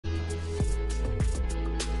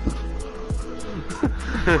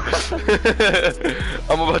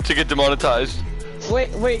I'm about to get demonetized.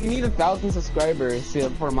 Wait, you need 1,000 subscribers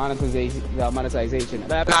for monetization. I'm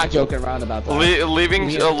not joking around about that.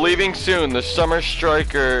 Leaving soon. The Summer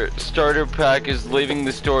Striker starter pack is leaving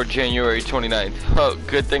the store January 29th. Oh,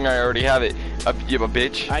 good thing I already have it. You a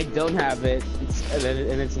bitch. I don't have it,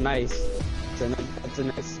 and it's nice. It's a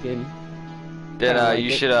nice skin. Then like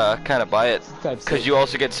you it. should kind of buy it, because you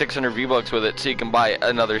also get 600 V-Bucks with it, so you can buy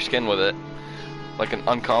another skin with it, like an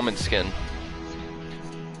uncommon skin.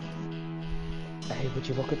 Hey, would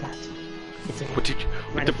you look at that? It's a What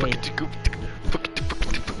the fuck?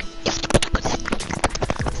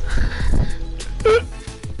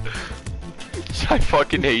 I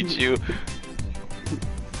fucking hate you.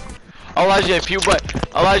 Elijah, if you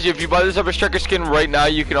buy the Summer Striker skin right now,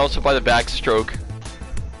 you can also buy the backstroke.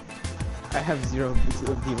 I have 0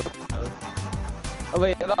 V-Bucks. Oh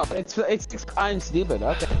wait, no, it's I'm stupid.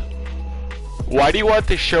 Okay. Why do you want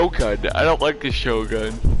the Shogun? I don't like the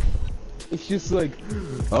Shogun. It's just like,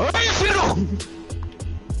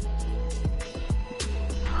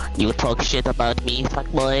 you talk shit about me,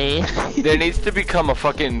 fuckboy. There needs to become a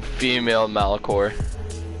fucking female Malachor.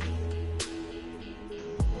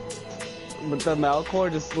 but the Malcor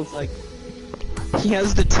just looks like. He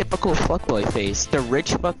has the typical fuckboy face, the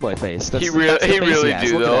rich fuckboy face. That's, He really has.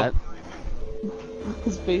 do Look though. at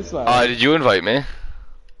His face was. Did you invite me?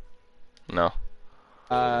 No.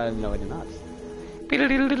 No, I did not. There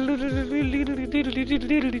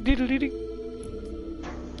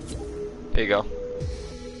you go.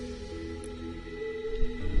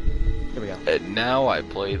 Here we go. And now I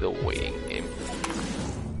play the waiting game.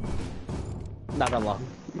 Not that long.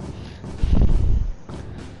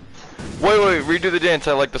 Wait, redo the dance.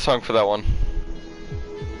 I like the song for that one.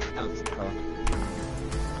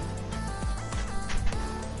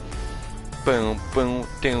 Boom, boom,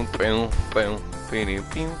 boom, boom, boom.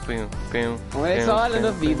 When I saw it in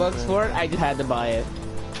the V-Bucks for it, I just had to buy it.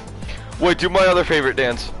 Wait, do my other favorite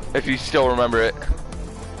dance, if you still remember it.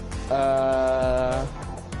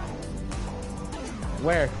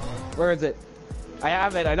 Where? Where is it? I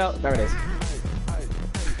have it, I know. There it is.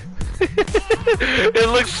 It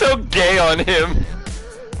looks so gay on him.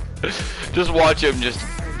 Just watch him, just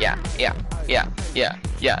yeah. Actually,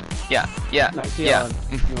 Yeah.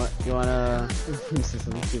 you wanna... This is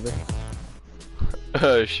something stupid.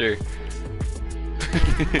 Sure.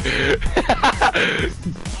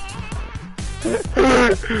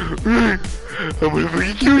 I'm gonna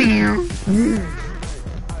fucking kill you.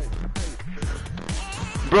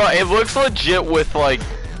 Bro, it looks legit with like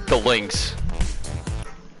the links.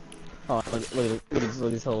 Oh, look at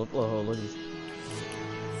this whole, look at this.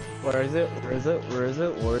 Where is it? Where is it? Where is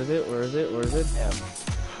it? Where is it? Where is it? Where is it?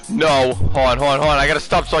 Damn. No, hold on. I gotta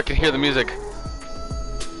stop so I can hear the music.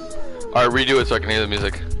 Alright, redo it so I can hear the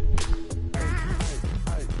music.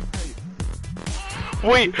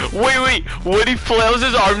 Wait. When he flails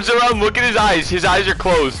his arms around, look at his eyes. His eyes are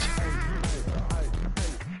closed.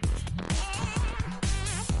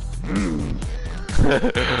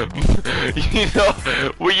 you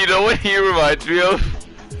know what he reminds me of?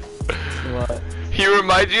 What? He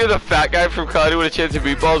reminds me of the fat guy from Cloudy with a Chance of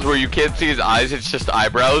Meatballs, where you can't see his eyes, it's just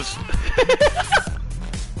eyebrows.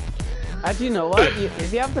 Actually, you know what?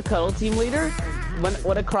 If you have the cuddle team leader,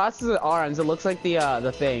 when it crosses the arms, it looks like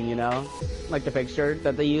the thing, you know, like the picture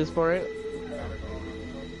that they use for it.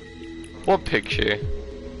 What picture?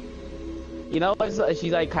 You know,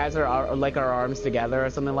 she like has her her arms together or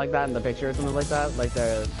something like that in the picture or something like that, like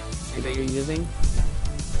the thing that you're using,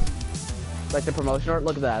 like the promotion art.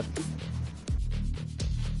 Look at that.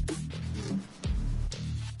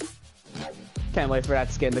 Can't wait for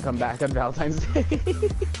that skin to come back on Valentine's Day. It's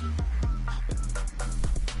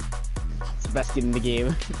the best skin in the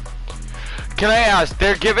game. Can I ask,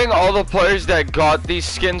 they're giving all the players that got these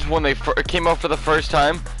skins when they came out for the first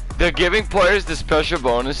time, they're giving players the special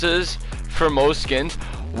bonuses for most skins.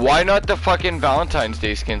 Why not the fucking Valentine's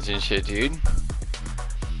Day skins and shit, dude?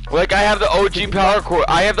 Like, I have the OG Power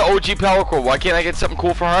Core. Why can't I get something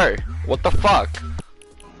cool for her? What the fuck?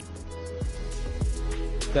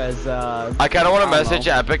 Because I kind of want to message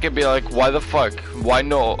Epic and be like, why the fuck? Why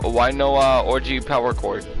no OG Power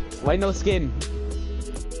Cord? why no skin?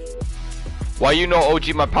 Why you know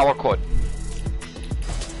OG my power cord?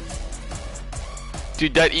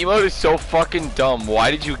 Dude, that emote is so fucking dumb.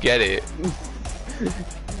 Why did you get it?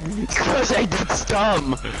 Because I did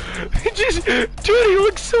dumb. Dude, he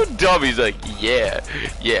looks so dumb. He's like, yeah.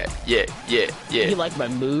 You like my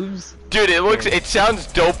moves? Dude, it sounds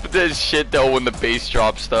dope as shit though when the bass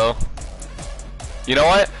drops though. You know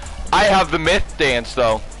what? I have the myth dance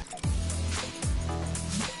though.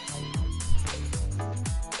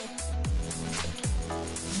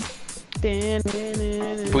 Does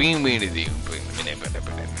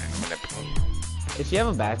she have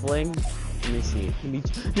a back bling? Let me see.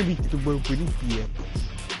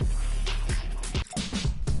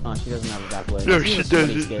 Oh, she doesn't have a back bling. No, she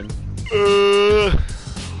doesn't. Skin.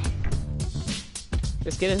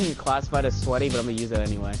 This skin isn't classified as sweaty, but I'm gonna use it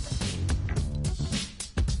anyway. In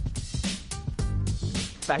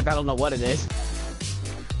fact, I don't know what it is.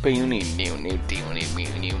 She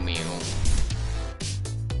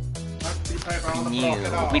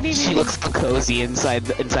looks so cozy inside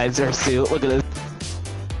her suit. Look at this.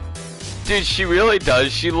 Dude, she really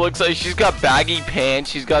does. She looks like she's got baggy pants.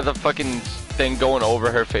 She's got the fucking thing going over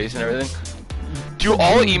her face and everything. Do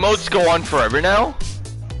all emotes go on forever now?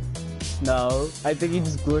 No, I think he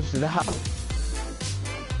just glitched it out.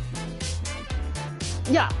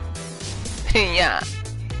 Yeah. Yeah.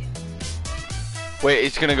 Wait,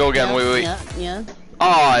 it's gonna go again. Yeah, wait. Yeah.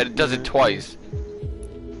 Oh, it does it twice.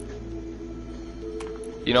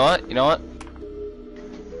 You know what?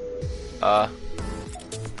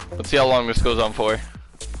 Let's see how long this goes on for.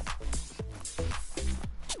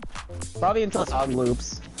 Probably until the song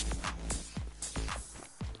loops.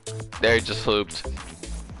 There, it just looped.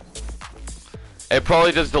 It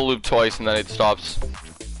probably does the loop twice and then it stops.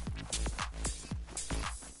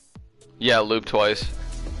 Yeah, loop twice.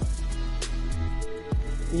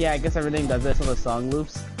 Yeah, I guess everything does this until the song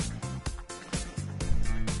loops.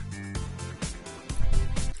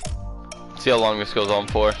 See how long this goes on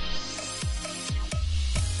for.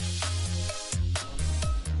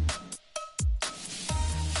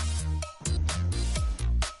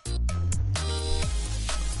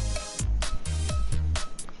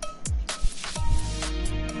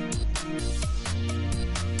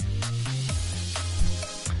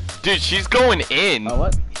 Dude, she's going in. Oh,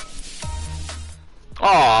 what?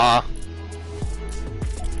 Aww.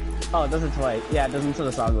 Oh, it does it twice. Yeah, it does until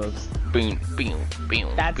the song loops. That's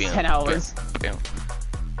 10 hours.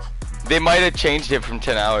 They might have changed it from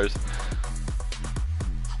 10 hours.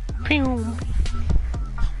 Remember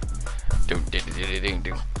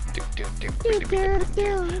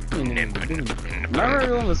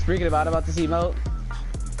everyone was freaking about this emote?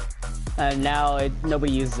 And now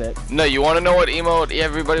nobody uses it. No, you want to know what emote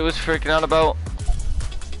everybody was freaking out about?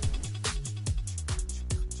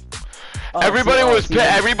 Everybody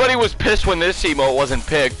was pissed when this emote wasn't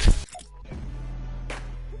picked.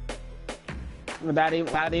 When that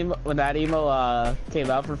emo came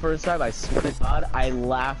out for the first time, I swear to God, I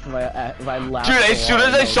laughed. Dude, as soon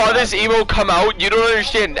as I saw this emo come out, you don't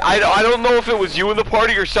understand. I don't know if it was you in the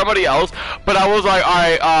party or somebody else, but I was like, all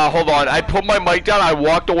right, hold on. I put my mic down, I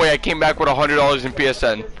walked away, I came back with $100 in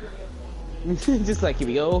PSN. Just like, here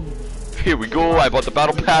we go. Here we go. I bought the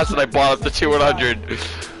battle pass and I bought up the 200.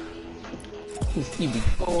 Here we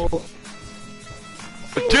go.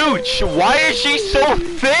 Dude, why is she so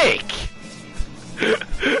thick?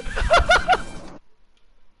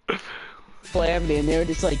 Calamity, and they were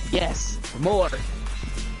just like, yes, more.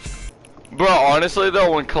 Bro, honestly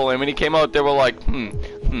though, when Calamity came out, they were like, hold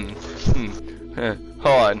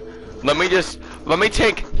on. Let me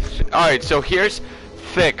take, alright, so here's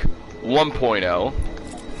Thick 1.0.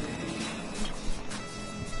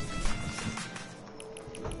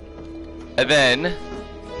 And then,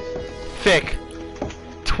 Thick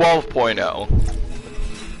 12.0.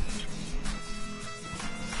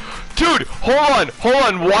 Dude, hold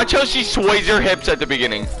on, watch how she sways her hips at the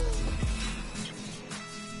beginning.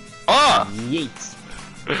 Yeet.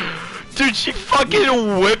 Dude, she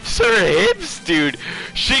fucking whips her hips, dude.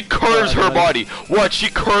 She curves her body. What? She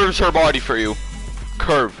curves her body for you.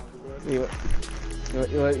 Curve. You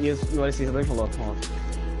want to see something? Hold on.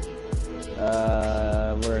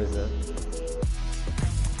 Where is it?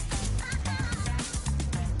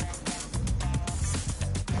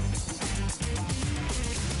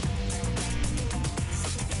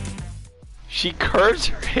 She curves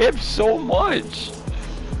her hips so much.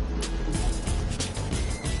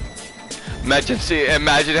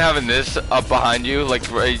 Imagine having this up behind you, like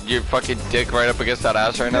your fucking dick right up against that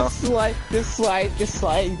ass right now. Just slide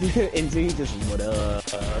into you, just what up?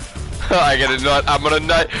 I get a nut. I'm gonna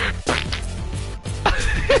nut.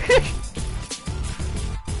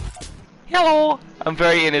 Hello. I'm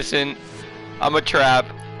very innocent. I'm a trap.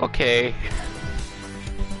 Okay.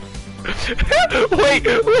 Wait,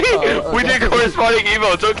 okay. We did corresponding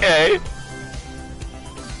emotes, okay.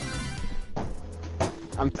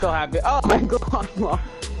 I'm so happy. Oh my god.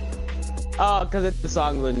 Oh, because the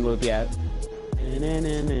song wouldn't loop yet.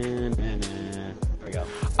 There we go.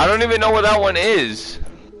 I don't even know what that one is.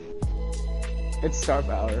 It's Star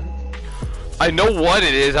Power. I know what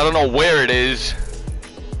it is, I don't know where it is.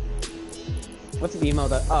 What's the emo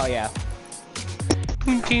that? Oh yeah.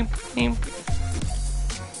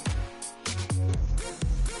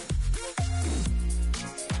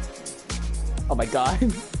 Oh my god.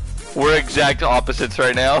 We're exact opposites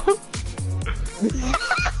right now.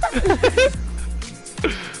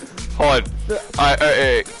 Hold on.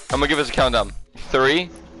 Alright. I'm gonna give us a countdown. 3,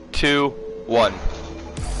 2, 1.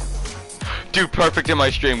 Dude, perfect in my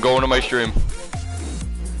stream. Go into my stream.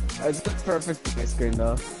 It's perfect for my screen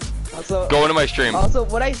though. Also, Go into my stream. Also,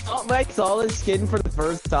 when I saw this skin for the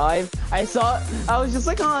first time, I was just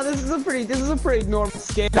like, oh, this is a pretty normal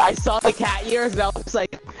skin. I saw the cat ears, and I was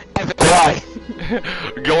like, why?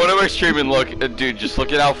 Go into my stream and look, dude. Just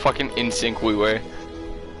look at how fucking in sync we were.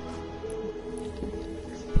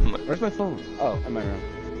 Where's my phone? Oh, in my room.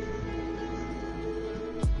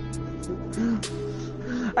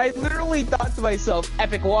 I literally thought to myself,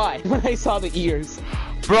 epic why, when I saw the ears.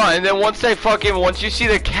 Bro, and then once you see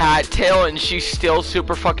the cat tail and she's still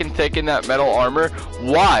super fucking thick in that metal armor,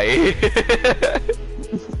 why?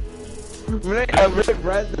 when I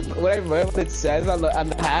read what it says on the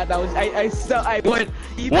hat, I went.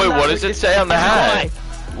 Wait, what does it say on the hat?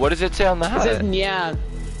 What does it say on the hat? It says yeah.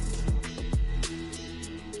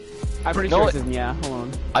 I'm pretty sure it says yeah. Hold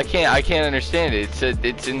on. I can't understand it.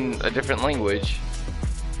 It's in a different language.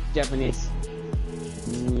 Japanese.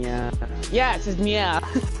 Yeah. Yeah, it says yeah.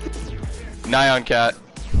 Nyan cat.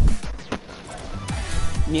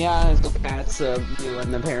 Yeah, is cats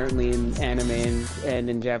and apparently in anime and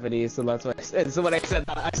in Japanese, so that's what I said. So when I said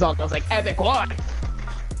that, I saw it, I was like, epic what?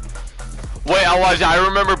 Wait, I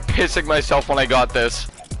remember pissing myself when I got this.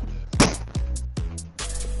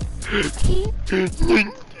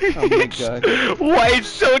 Oh my god. Why it's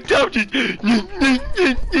so tough to...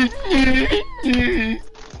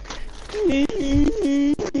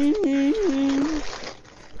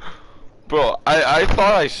 Bro, I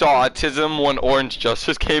thought I saw autism when Orange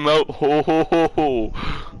Justice came out. Ho ho ho ho.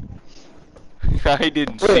 I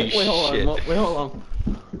didn't see shit. Wait, hold on.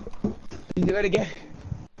 You do it again.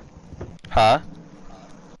 Huh?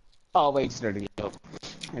 Oh wait, started again.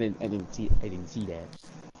 I didn't see that.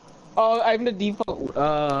 Oh, I'm the default.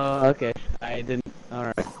 Okay. I didn't.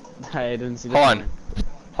 Alright. I didn't see that.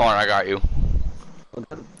 Hold on, I got you.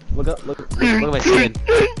 Look at my skin.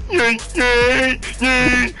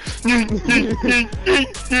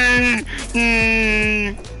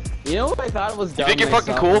 You know what I thought was dumb? You think you're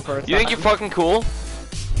fucking cool? You think you're fucking cool?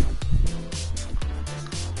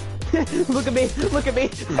 Look at me! Look at me!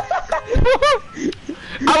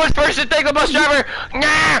 I was first to take the bus driver!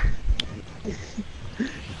 Nah!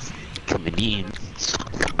 Coming in.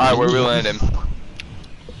 Alright, where we landing?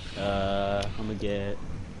 I'm gonna get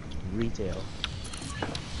retail.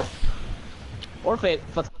 Or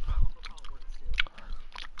Fatal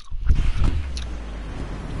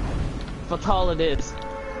it is.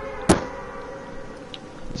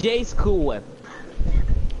 Jace Coolweb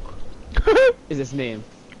is his name.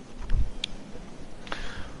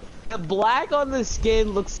 The black on the skin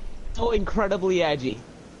looks so incredibly edgy.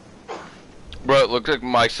 Bro, it looks like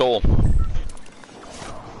my soul.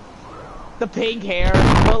 The pink hair,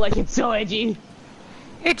 oh, like it's so edgy.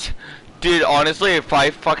 Dude, honestly, if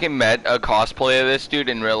I fucking met a cosplay of this dude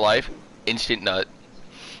in real life, instant nut.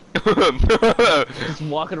 just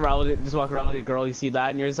walking around with a girl, you see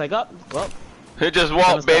that, and you're just like, oh, well. Just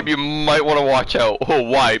walk, babe, you might want to watch out. Oh,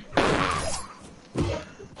 why?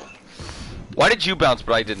 Why did you bounce,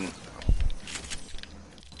 but I didn't?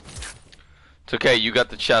 It's okay, you got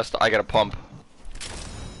the chest, I got a pump.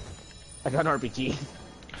 I got an RPG.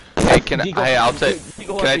 Hey, can I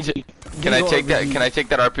take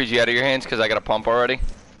that RPG out of your hands, cause I got a pump already?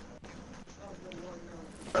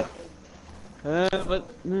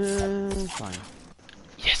 Fine.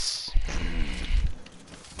 Yes.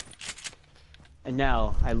 And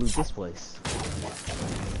now I loot this place.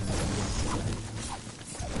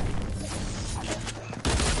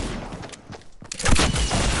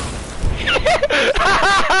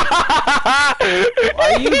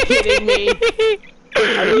 Are you kidding me?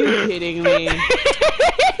 Are you kidding me?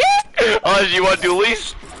 Oh, you want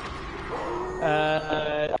dualies?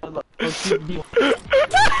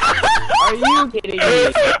 Are you kidding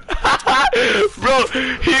me? Bro,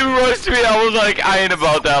 he rushed me, I was like, I ain't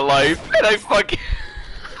about that life. And I fucking...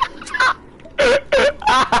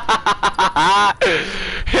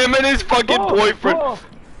 Him and his fucking boyfriend...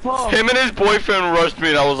 Him and his boyfriend rushed me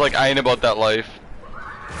and I was like, I ain't about that life.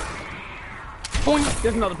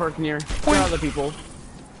 There's another person here. There are other people.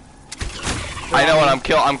 I know, and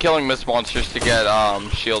I'm killing Miss Monsters to get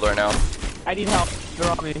shield right now. I need help. They're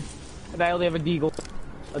on me. And I only have a deagle.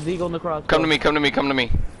 A deagle in the crossbow. Come to me, come to me, come to me.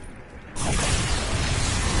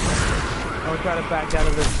 I'll try to back out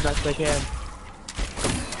of this as best I can.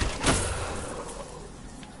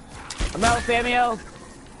 I'm out, Samuel!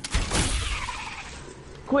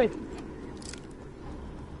 Quick!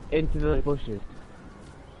 Into the bushes.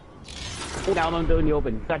 Down on the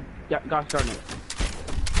open. Gosh darn it.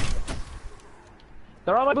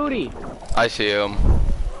 They're on my booty! I see him.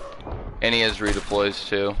 And he has redeploys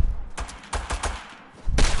too.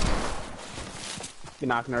 You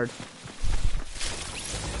knock, nerd.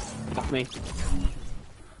 Fuck me.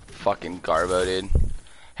 Fucking Garbo, dude.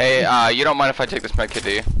 Hey, you don't mind if I take this medkit,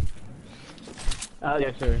 do you? Oh,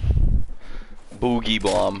 yeah, sure. Boogie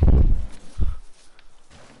bomb.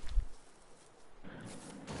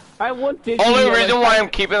 I want this. Only reason why I'm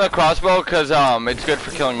keeping the crossbow, cause it's good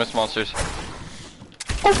for killing mist monsters.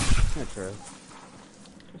 That's true.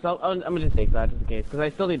 So I'm gonna just take that just in case, cause I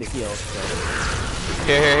still need to heal. So.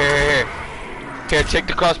 Here. Here, take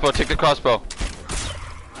the crossbow, take the crossbow.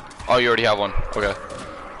 Oh, you already have one. Okay.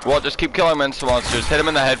 Well, just keep killing mist monsters. Hit him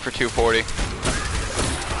in the head for 240.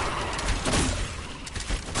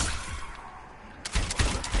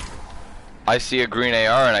 I see a green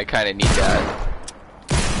AR and I kinda need that.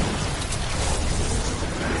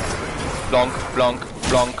 Blonk, blonk,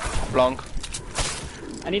 blonk, blonk.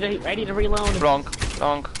 I need to reload. Blonk,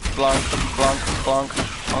 blonk, blonk, blonk, blonk,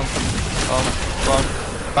 blonk, blonk, blonk.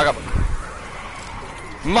 Back up.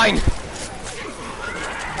 Mine!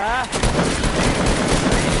 Ah!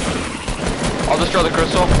 I'll destroy the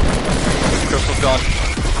crystal. Crystal's gone.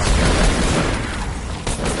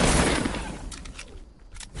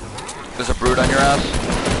 There's a brood on your ass.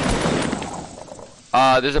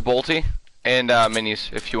 There's a bolty and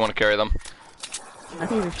minis if you want to carry them. I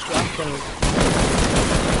think it's shotgun.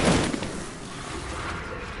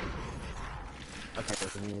 Okay,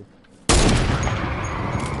 there's a need.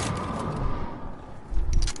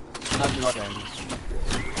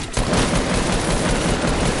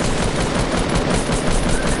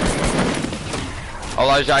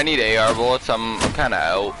 Elijah, I need AR bullets. I'm kind of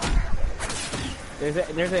out. There's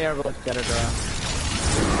an air bullet scattered around.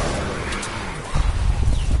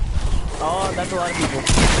 Oh, that's a lot of people.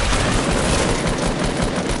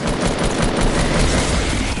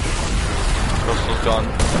 Crystal's gone.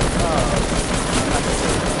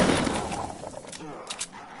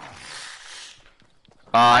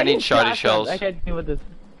 I need shoddy shells. I can't do with this.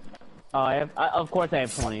 Oh, of course I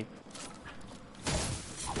have 20.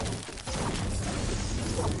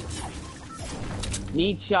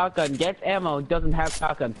 Need shotgun, gets ammo, doesn't have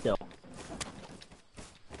shotgun still.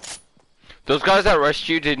 Those guys that rushed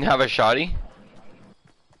you didn't have a shoddy?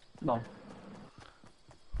 No.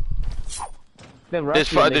 There's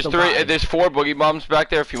 4 boogie bombs back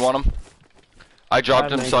there if you want them. I dropped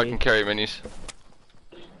them so I can carry minis.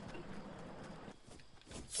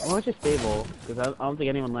 I want to stable, because I don't think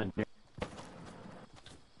anyone went here.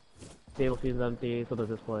 Stable seems empty, so does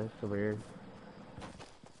this place. So weird.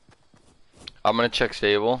 I'm gonna check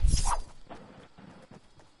stable.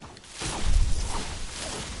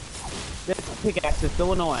 This pickaxe is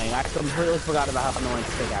so annoying. I completely forgot about how annoying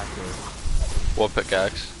this pickaxe is. What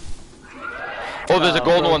pickaxe? Oh, there's a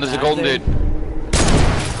golden one. There's a golden dude.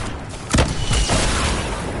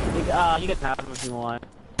 You can have him if you want.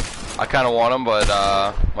 I kind of want him, but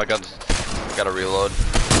my gun's gotta reload.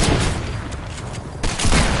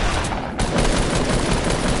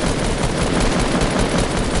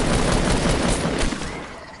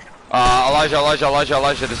 Elijah,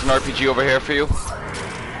 there's an RPG over here for you.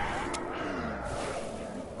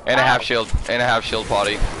 And a half shield,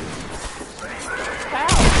 potty. Ow!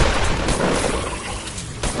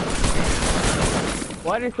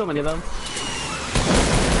 Why are there so many of them?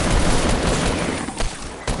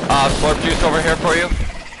 Slurp juice over here for you.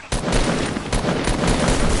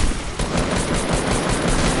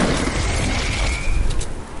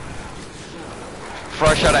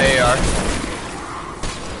 Fresh out of AR.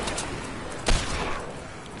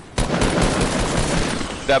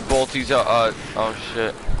 That bolty's oh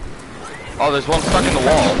shit. Oh, there's one stuck in the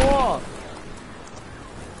wall.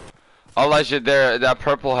 Elijah, that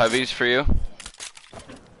purple heavy's for you.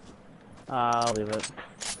 I'll leave it.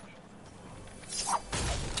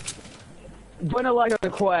 Join a like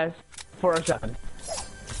request for a shot.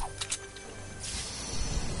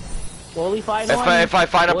 Will we find one? If I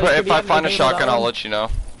find a shotgun, I'll let you know.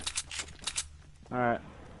 Alright.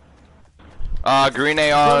 Green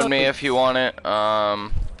AR on me if you want it.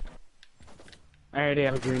 I already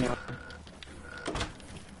have a green AR.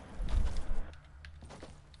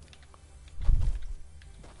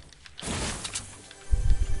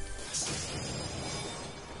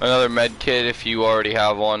 Another med kit if you already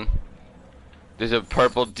have one. There's a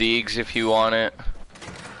purple Deegs if you want it.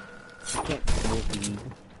 I can't smoke weed.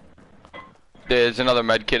 There's another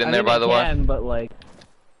med kit in there, by the way. But like,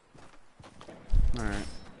 Alright.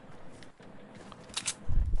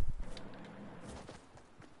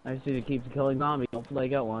 I just need to keep killing zombies. Hopefully I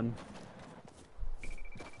get one.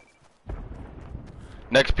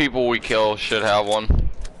 Next people we kill should have one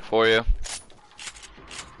for you.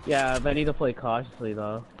 Yeah, but I need to play cautiously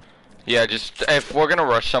though. Yeah, just if we're gonna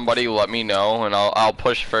rush somebody, let me know, and I'll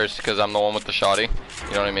push first because I'm the one with the shotty.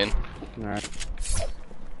 You know what I mean? Alright.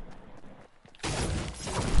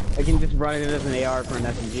 I can just run it as an AR for an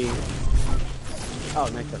SMG. Oh,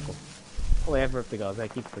 nice circle. Oh, I have room to go. I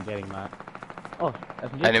keep forgetting that. Oh,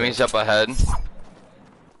 SMG. Enemies up ahead.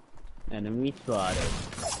 Enemy spotted.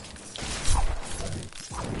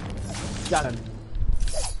 Got him.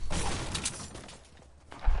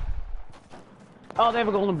 Oh, they have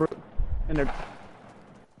a golden brute. And they're...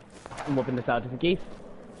 I'm whooping this out just in case.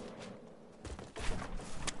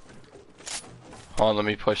 Hold on, let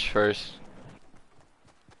me push first.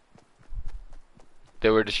 They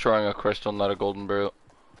were destroying a crystal, not a golden brute.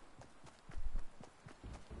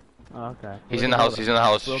 Oh, okay. He's in the house, he's in the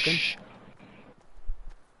house. Broken? Shh.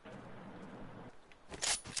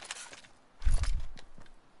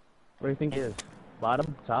 Where do you think he is?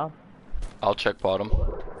 Bottom? Top? I'll check bottom.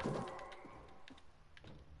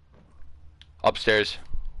 Upstairs.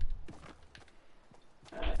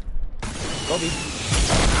 Kobe.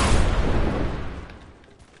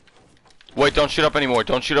 Wait, don't shoot up anymore,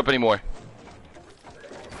 don't shoot up anymore.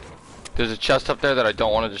 There's a chest up there that I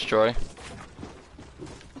don't want to destroy.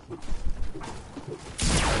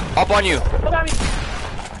 Up on you! Look at me!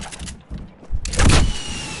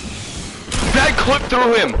 Bad clip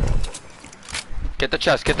through him! Get the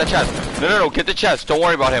chest, get the chest. No, get the chest. Don't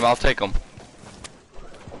worry about him, I'll take him.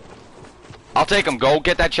 I'll take him, go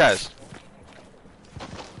get that chest.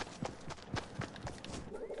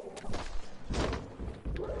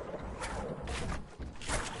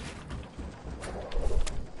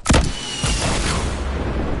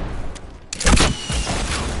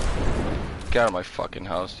 Get out of my fucking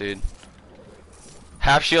house, dude.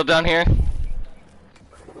 Half shield down here?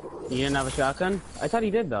 You didn't have a shotgun? I thought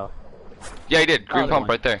he did though. Yeah, he did. Green there pump one.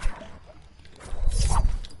 right there.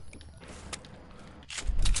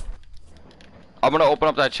 I'm gonna open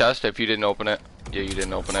up that chest if you didn't open it. Yeah, you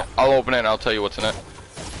didn't open it. I'll open it and I'll tell you what's in it.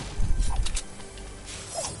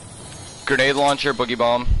 Grenade launcher, boogie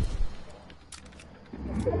bomb.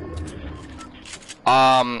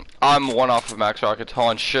 I'm one off of max rockets. Hold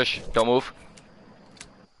on, shush, don't move.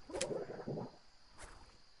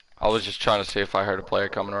 I was just trying to see if I heard a player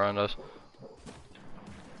coming around us.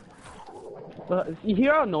 You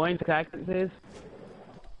hear how annoying the cactus is?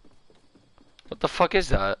 What the fuck is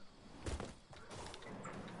that?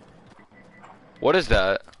 What is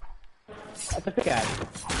that? It's a pickaxe.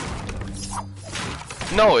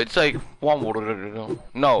 No, it's like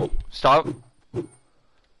no, stop.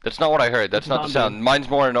 That's not what I heard. That's not the sound. Mine's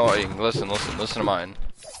more annoying. Listen to mine.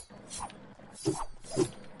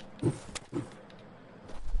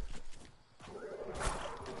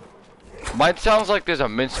 Mine sounds like there's a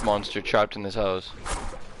mince monster trapped in this house.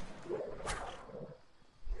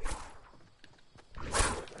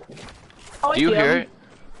 Oh, Do you hear it?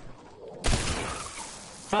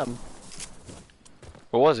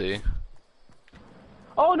 Where was he?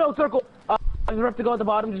 Oh no, circle! There's a rift to go at the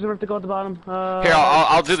bottom, there's a rift to go at the bottom. Here,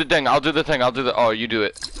 I'll do the thing. I'll do the thing. I'll do the. Oh, you do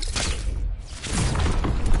it.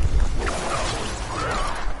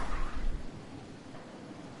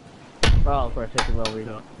 Oh, of course, taking low read.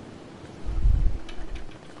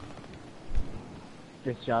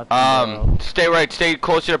 Just shot. Stay right. Stay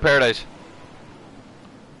closer to paradise.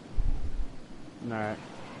 Alright.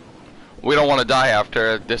 We don't want to die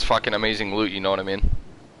after this fucking amazing loot. You know what I mean?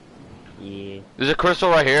 Yeah. There's a crystal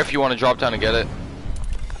right here if you want to drop down and get it.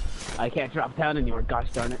 I can't drop down anymore, gosh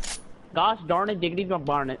darn it. Gosh darn it, diggity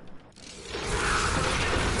darn it.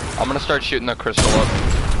 I'm gonna start shooting the crystal up.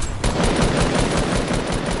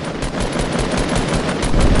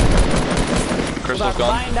 Crystal's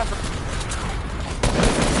gone.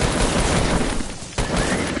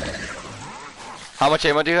 How much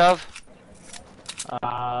ammo do you have?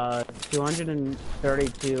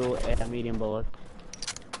 232 medium bullets.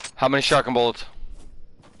 How many shotgun bullets?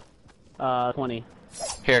 20.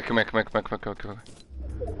 Here, come here.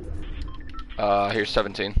 Here's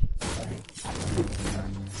 17.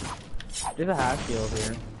 There's a hash shield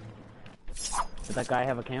here. Does that guy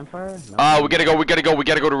have a campfire? No. We gotta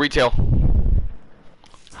go to retail. Oh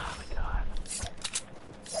my god.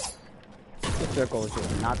 The circle is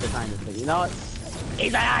just not the time to say, you know what?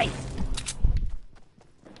 He's an ice!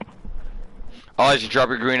 I'll let you drop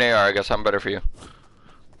your green AR, I guess I'm better for you.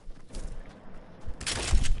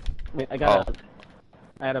 Wait, I got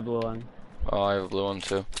a blue one. Oh, I have a blue one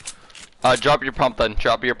too. Drop your pump then.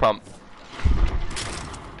 Drop your pump.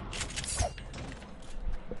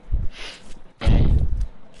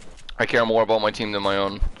 I care more about my team than my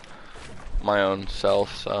own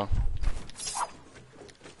self, so.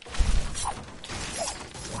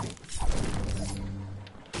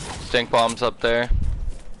 Stink bombs up there.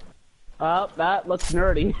 Oh, that looks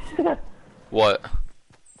nerdy. What?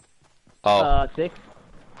 Oh. 6.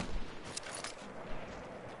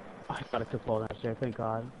 Oh, I thought it took full that shit, thank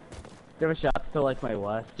god. There were shots to like my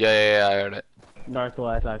west. Yeah, I heard it.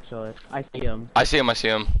 Northwest, actually. I see him. I see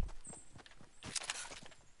him.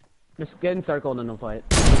 Just get encircled and no fight.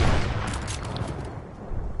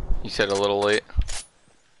 You said a little late.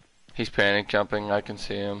 He's panic jumping, I can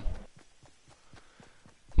see him.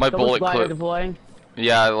 My bullet clip. Deploying.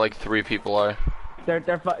 Yeah, like 3 people are. They're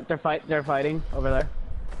fighting over there.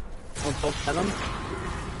 I'll both at them.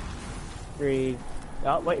 3.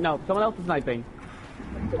 Oh wait, no, someone else is sniping.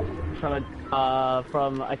 From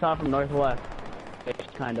I saw it from northwest.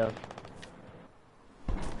 Kind of.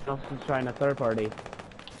 Someone else is trying a third party.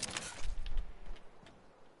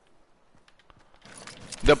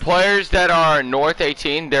 The players that are north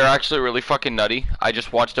 18, they're actually really fucking nutty. I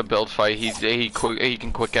just watched a build fight. He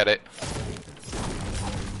can quick at it.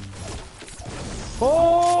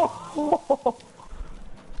 Oh!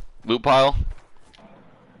 Loot pile.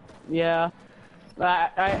 Yeah.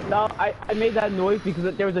 I made that noise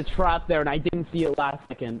because there was a trap there and I didn't see it last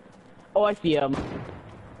second. Oh, I see him.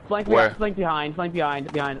 Flank behind,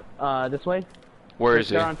 this way. Where is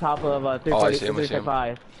he? They're on top of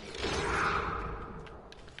 335.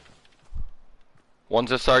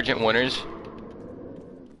 One's a Sergeant Winners.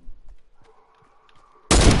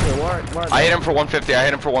 Okay, I hit him for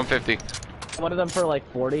 150. One of them for like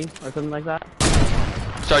 40 or something like that.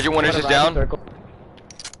 Sergeant Winners is down. Circle.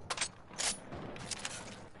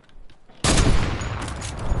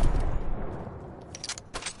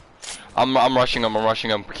 I'm rushing him.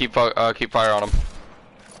 Keep fire on him.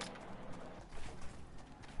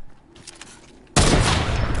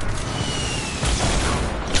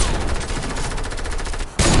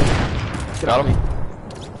 Got him.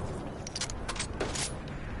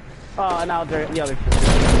 Oh, now they're the other two.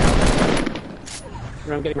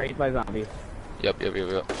 I'm getting raped by zombies. Yep. They're getting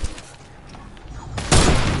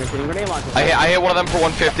grenade launchers. I hit one of them for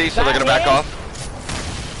 150, so they're gonna back off.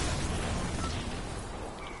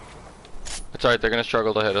 It's alright, they're gonna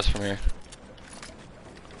struggle to hit us from here.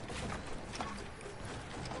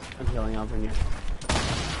 I'm healing up in here.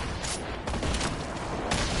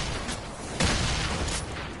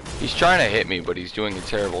 He's trying to hit me, but he's doing a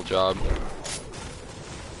terrible job.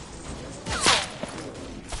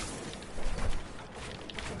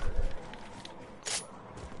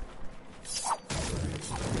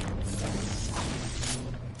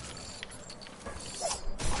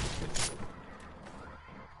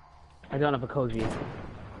 I don't have a cozy.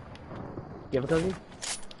 You have a cozy?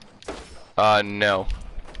 No.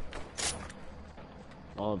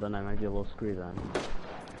 Oh, then I might be a little screwed then.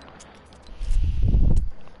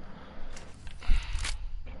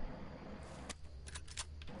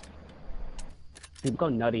 People go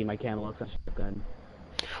nutty, my candle looks like a shotgun.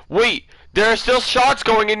 Wait! There are still shots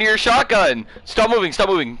going into your shotgun! Stop moving!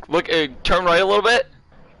 Look, turn right a little bit.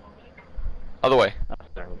 Other way. Oh,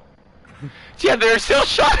 sorry. Yeah, there are still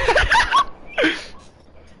shots.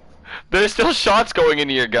 There's still shots going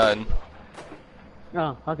into your gun.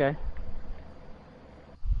 Oh, okay.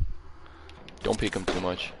 Don't peek him too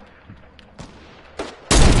much.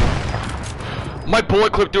 My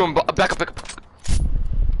bullet clip through him. Back up.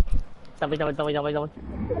 Double. We gotta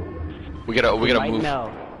right move.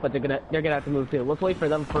 now, but they're gonna have to move too. Let's wait for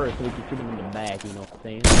them first so we can shoot them in the back. You know what I'm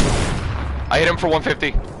saying? I hit him for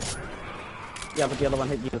 150. Yeah, but the other one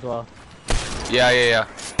hit you as well. Yeah.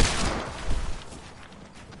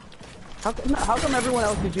 How come everyone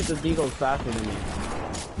else can shoot the deagles faster than me?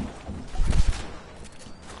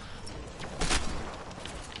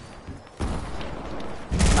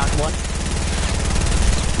 Knock one.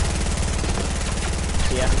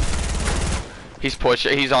 Yeah. He's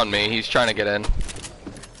pushing. He's on me. He's trying to get in.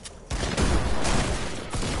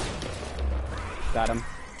 Got him.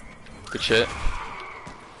 Good shit.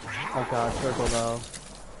 Oh god, circle though.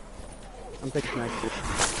 I'm taking nice.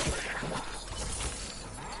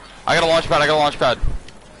 I got a launch pad.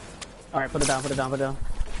 Alright, put it down.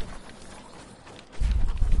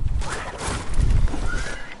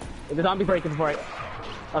 The zombie breaking before I...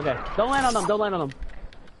 Okay, don't land on them.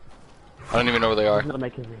 I don't even know where they are. Not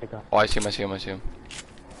making me pick up. Oh, I see him.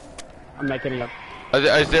 I'm making it up.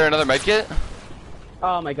 Is there another med kit?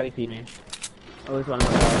 Oh my god, he see me. At least one of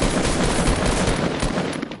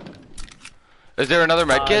them. Is there another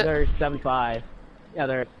med kit? There's 75. Yeah,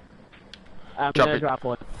 there is. I'm Drop gonna it. drop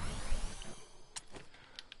one.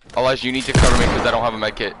 Elijah, you need to cover me because I don't have a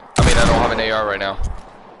med kit. I mean, I don't have an AR right now.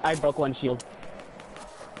 I broke one shield.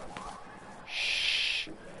 Shh.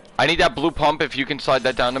 I need that blue pump if you can slide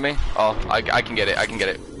that down to me. Oh, I can get it. I can get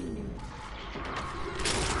it.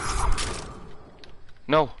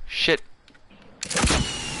 No, shit.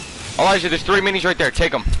 Elijah, there's 3 minis right there.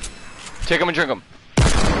 Take them. Take them and drink them.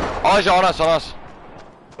 Elijah, on us, on us.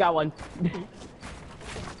 Got one.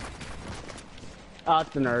 Oh,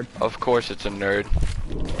 it's a nerd. Of course it's a nerd.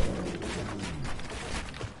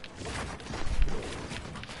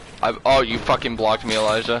 Oh, you fucking blocked me,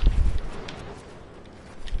 Elijah.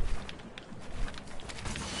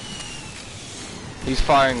 He's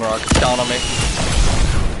firing rockets down on me.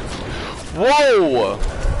 Whoa!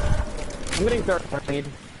 I'm getting third lead.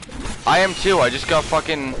 I am too, I just got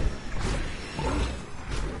fucking...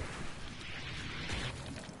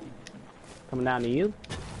 Coming down to you.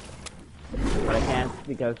 But I can't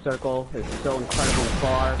because circle is so incredibly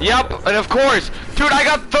far. Yep, and of course! Dude, I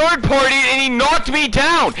got third party and he knocked me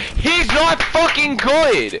down! He's not fucking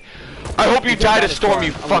good! I hope you died a storm,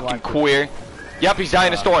 you fucking queer. Yep, he's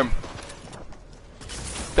dying a storm.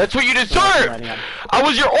 That's what you deserve! I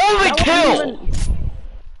was your only kill!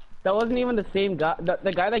 That wasn't even the same guy.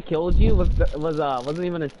 The guy that killed you wasn't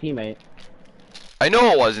even his teammate. I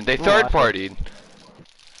know it wasn't, they third partied.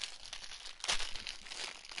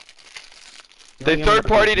 They third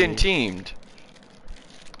partied and teamed.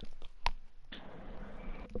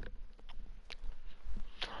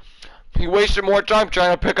 He wasted more time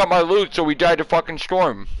trying to pick up my loot, so we died to fucking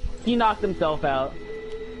storm. He knocked himself out.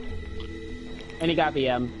 And he got the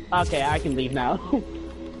M. Okay, I can leave now.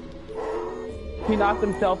 He knocked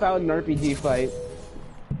himself out in an RPG fight.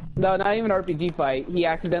 No, not even an RPG fight. He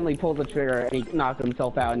accidentally pulled the trigger and he knocked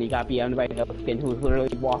himself out and he got BM'd by no skin who was literally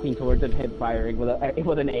walking towards him, hip firing with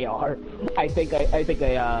an AR. I think I've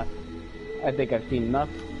seen enough.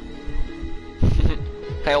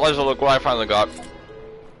 Hey, let's look what I finally got.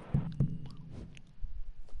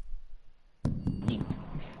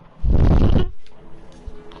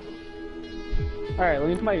 Alright, let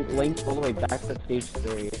me put my link all the way back to stage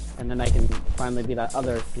 3, and then I can finally be that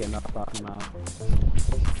other skin I was talking about.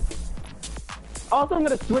 Also, I'm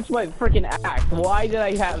gonna switch my freaking axe. Why did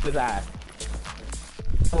I have this axe?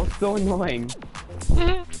 That was so annoying.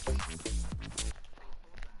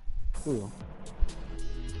 Ooh.